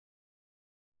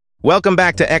Welcome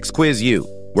back to X Quiz U.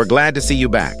 We're glad to see you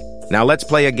back. Now let's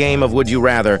play a game of Would You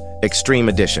Rather, Extreme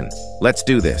Edition. Let's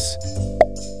do this.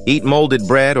 Eat molded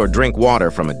bread or drink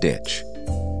water from a ditch.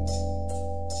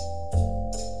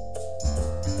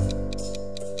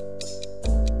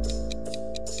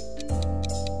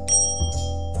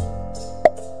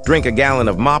 Drink a gallon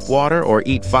of mop water or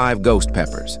eat 5 ghost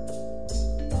peppers.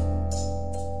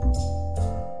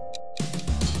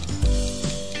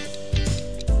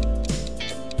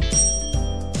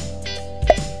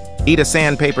 Eat a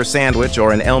sandpaper sandwich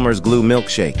or an Elmer's glue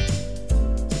milkshake.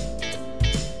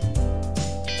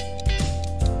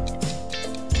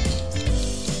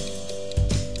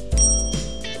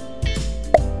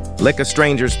 Lick a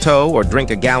stranger's toe or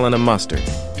drink a gallon of mustard.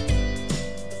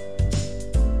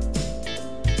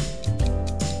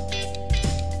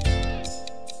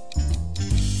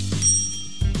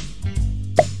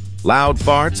 Loud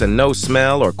farts and no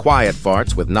smell or quiet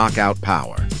farts with knockout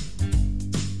power.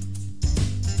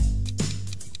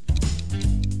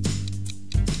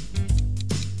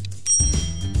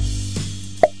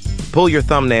 Pull your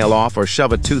thumbnail off or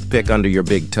shove a toothpick under your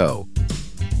big toe.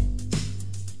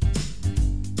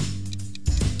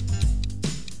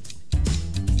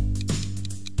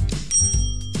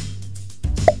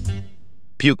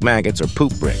 Puke maggots or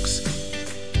poop bricks.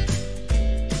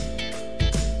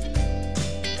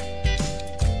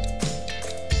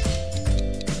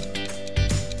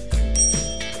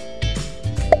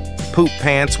 Poop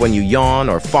pants when you yawn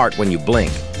or fart when you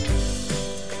blink.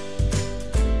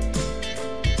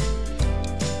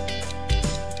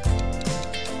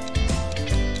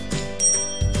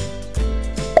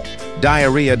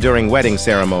 Diarrhea during wedding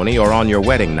ceremony or on your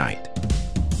wedding night.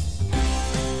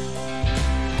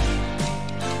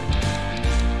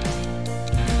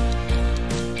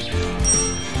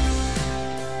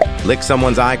 Lick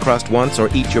someone's eye crust once or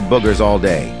eat your boogers all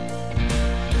day.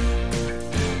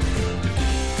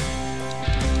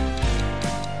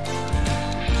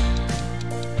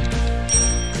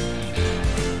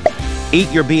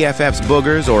 Eat your BFF's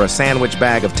boogers or a sandwich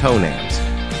bag of toenails.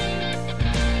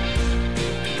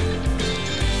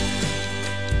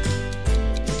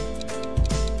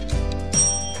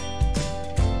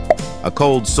 A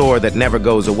cold sore that never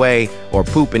goes away, or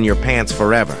poop in your pants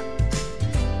forever.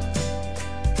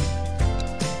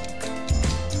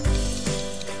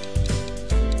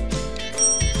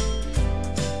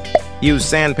 Use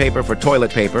sandpaper for toilet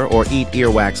paper or eat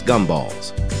earwax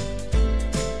gumballs.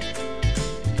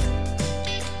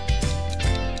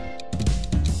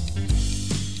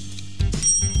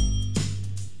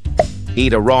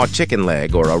 Eat a raw chicken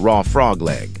leg or a raw frog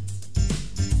leg.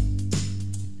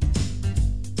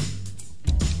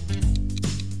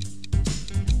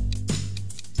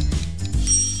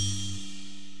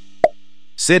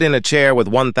 Sit in a chair with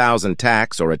 1,000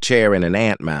 tacks or a chair in an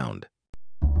ant mound.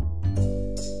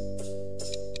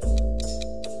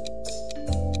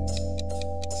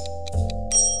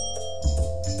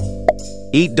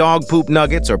 Eat dog poop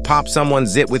nuggets or pop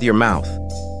someone's zit with your mouth.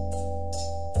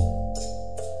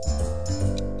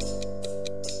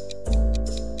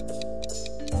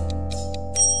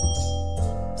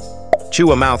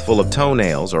 Chew a mouthful of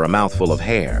toenails or a mouthful of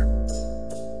hair.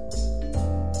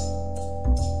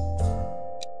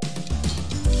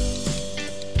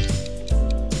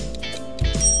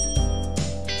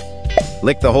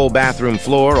 Lick the whole bathroom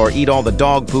floor or eat all the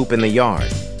dog poop in the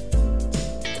yard.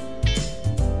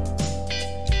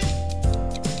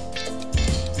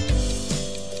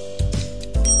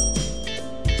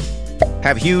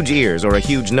 Have huge ears or a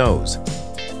huge nose.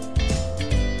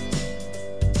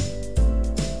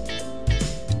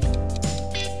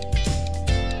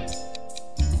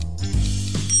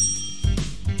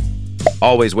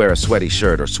 Always wear a sweaty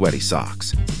shirt or sweaty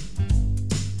socks.